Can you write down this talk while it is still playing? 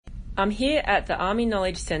I'm here at the Army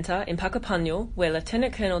Knowledge Centre in Puckapunyal, where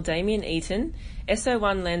Lieutenant Colonel Damian Eaton,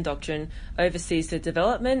 SO1 Land Doctrine, oversees the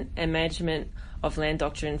development and management of land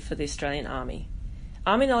doctrine for the Australian Army.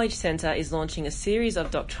 Army Knowledge Centre is launching a series of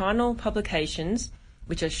doctrinal publications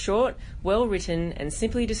which are short, well-written and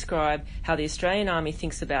simply describe how the Australian Army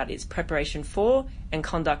thinks about its preparation for and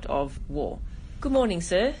conduct of war. Good morning,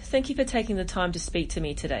 sir. Thank you for taking the time to speak to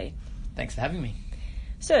me today. Thanks for having me.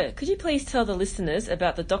 Sir, could you please tell the listeners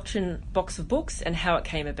about the Doctrine box of books and how it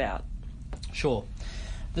came about? Sure.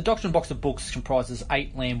 The Doctrine box of books comprises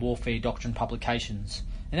 8 land warfare doctrine publications,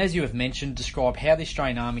 and as you have mentioned, describe how the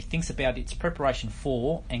Australian Army thinks about its preparation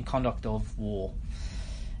for and conduct of war.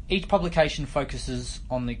 Each publication focuses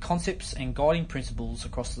on the concepts and guiding principles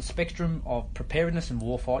across the spectrum of preparedness and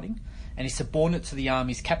warfighting, and is subordinate to the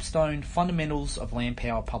Army's capstone Fundamentals of Land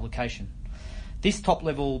Power publication. This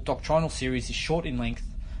top-level doctrinal series is short in length,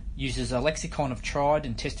 uses a lexicon of tried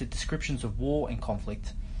and tested descriptions of war and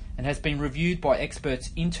conflict, and has been reviewed by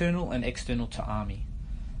experts internal and external to Army.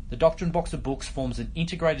 The Doctrine box of books forms an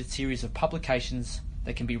integrated series of publications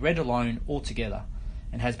that can be read alone or together,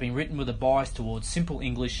 and has been written with a bias towards simple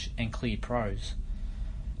English and clear prose.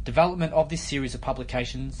 Development of this series of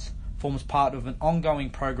publications forms part of an ongoing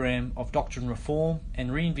program of doctrine reform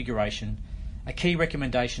and reinvigoration, a key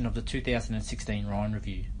recommendation of the 2016 Ryan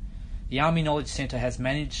Review. The Army Knowledge Centre has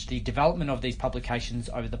managed the development of these publications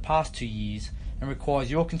over the past 2 years and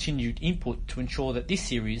requires your continued input to ensure that this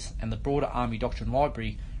series and the broader Army Doctrine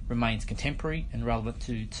Library remains contemporary and relevant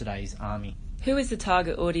to today's Army. Who is the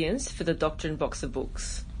target audience for the Doctrine box of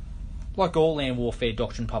books? Like all land warfare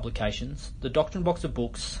doctrine publications, the Doctrine box of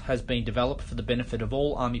books has been developed for the benefit of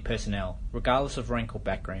all Army personnel, regardless of rank or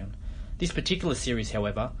background. This particular series,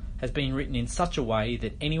 however, has been written in such a way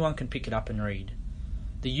that anyone can pick it up and read.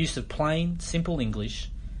 The use of plain, simple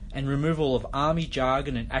English and removal of Army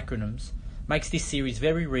jargon and acronyms makes this series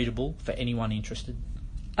very readable for anyone interested.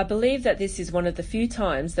 I believe that this is one of the few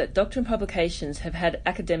times that doctrine publications have had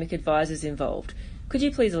academic advisors involved. Could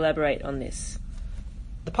you please elaborate on this?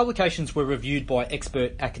 The publications were reviewed by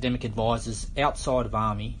expert academic advisors outside of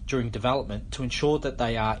Army during development to ensure that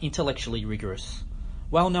they are intellectually rigorous.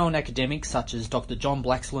 Well-known academics such as Dr. John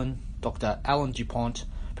Blaxland, Dr. Alan DuPont,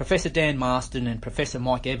 Professor Dan Marston and Professor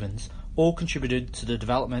Mike Evans all contributed to the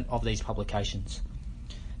development of these publications.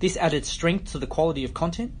 This added strength to the quality of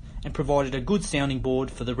content and provided a good sounding board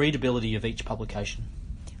for the readability of each publication.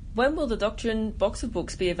 When will the Doctrine box of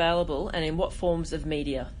books be available and in what forms of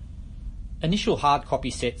media? Initial hard copy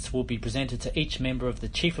sets will be presented to each member of the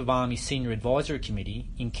Chief of Army Senior Advisory Committee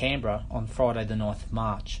in Canberra on Friday the 9th of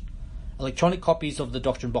March. Electronic copies of the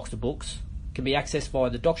Doctrine box of books can be accessed via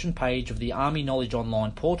the Doctrine page of the Army Knowledge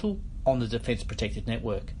Online portal on the Defence Protected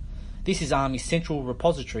Network. This is Army's central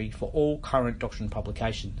repository for all current Doctrine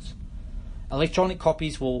publications. Electronic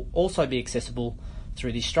copies will also be accessible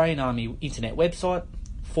through the Australian Army Internet website,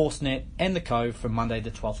 ForceNet and the Cove from Monday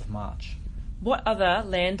the 12th of March. What other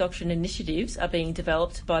land doctrine initiatives are being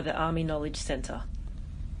developed by the Army Knowledge Centre?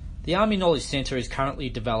 The Army Knowledge Centre is currently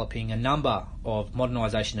developing a number of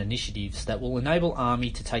modernisation initiatives that will enable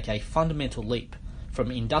Army to take a fundamental leap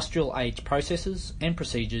from industrial age processes and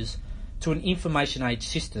procedures to an information age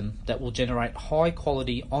system that will generate high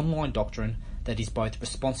quality online doctrine that is both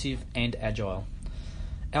responsive and agile.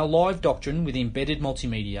 Our live doctrine with embedded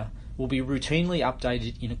multimedia will be routinely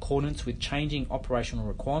updated in accordance with changing operational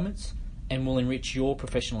requirements and will enrich your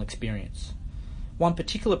professional experience. One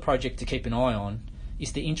particular project to keep an eye on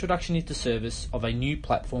is the introduction into service of a new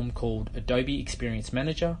platform called Adobe Experience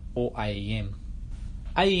Manager, or AEM.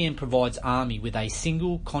 AEM provides Army with a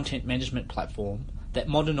single content management platform that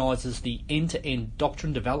modernises the end-to-end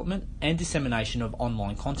doctrine development and dissemination of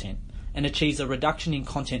online content and achieves a reduction in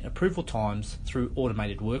content approval times through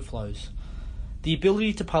automated workflows. The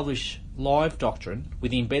ability to publish live doctrine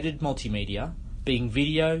with embedded multimedia, being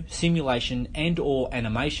video, simulation and/or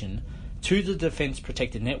animation, to the Defence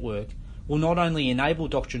Protected Network will not only enable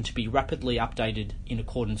doctrine to be rapidly updated in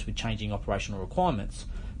accordance with changing operational requirements,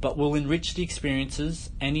 but will enrich the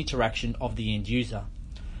experiences and interaction of the end user.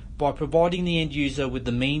 By providing the end user with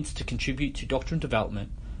the means to contribute to doctrine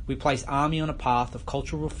development, we place Army on a path of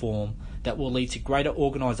cultural reform that will lead to greater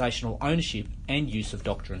organisational ownership and use of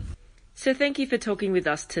doctrine. So thank you for talking with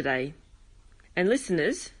us today. And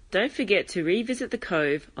listeners, don't forget to revisit the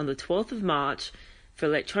Cove on the 12th of March for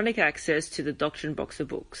electronic access to the Doctrine box of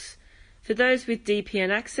books. For those with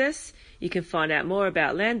DPN access, you can find out more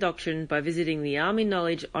about land doctrine by visiting the Army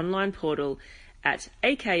Knowledge online portal at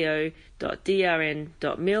ako.drn.mil.au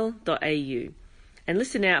and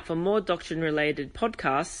listen out for more doctrine-related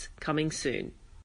podcasts coming soon.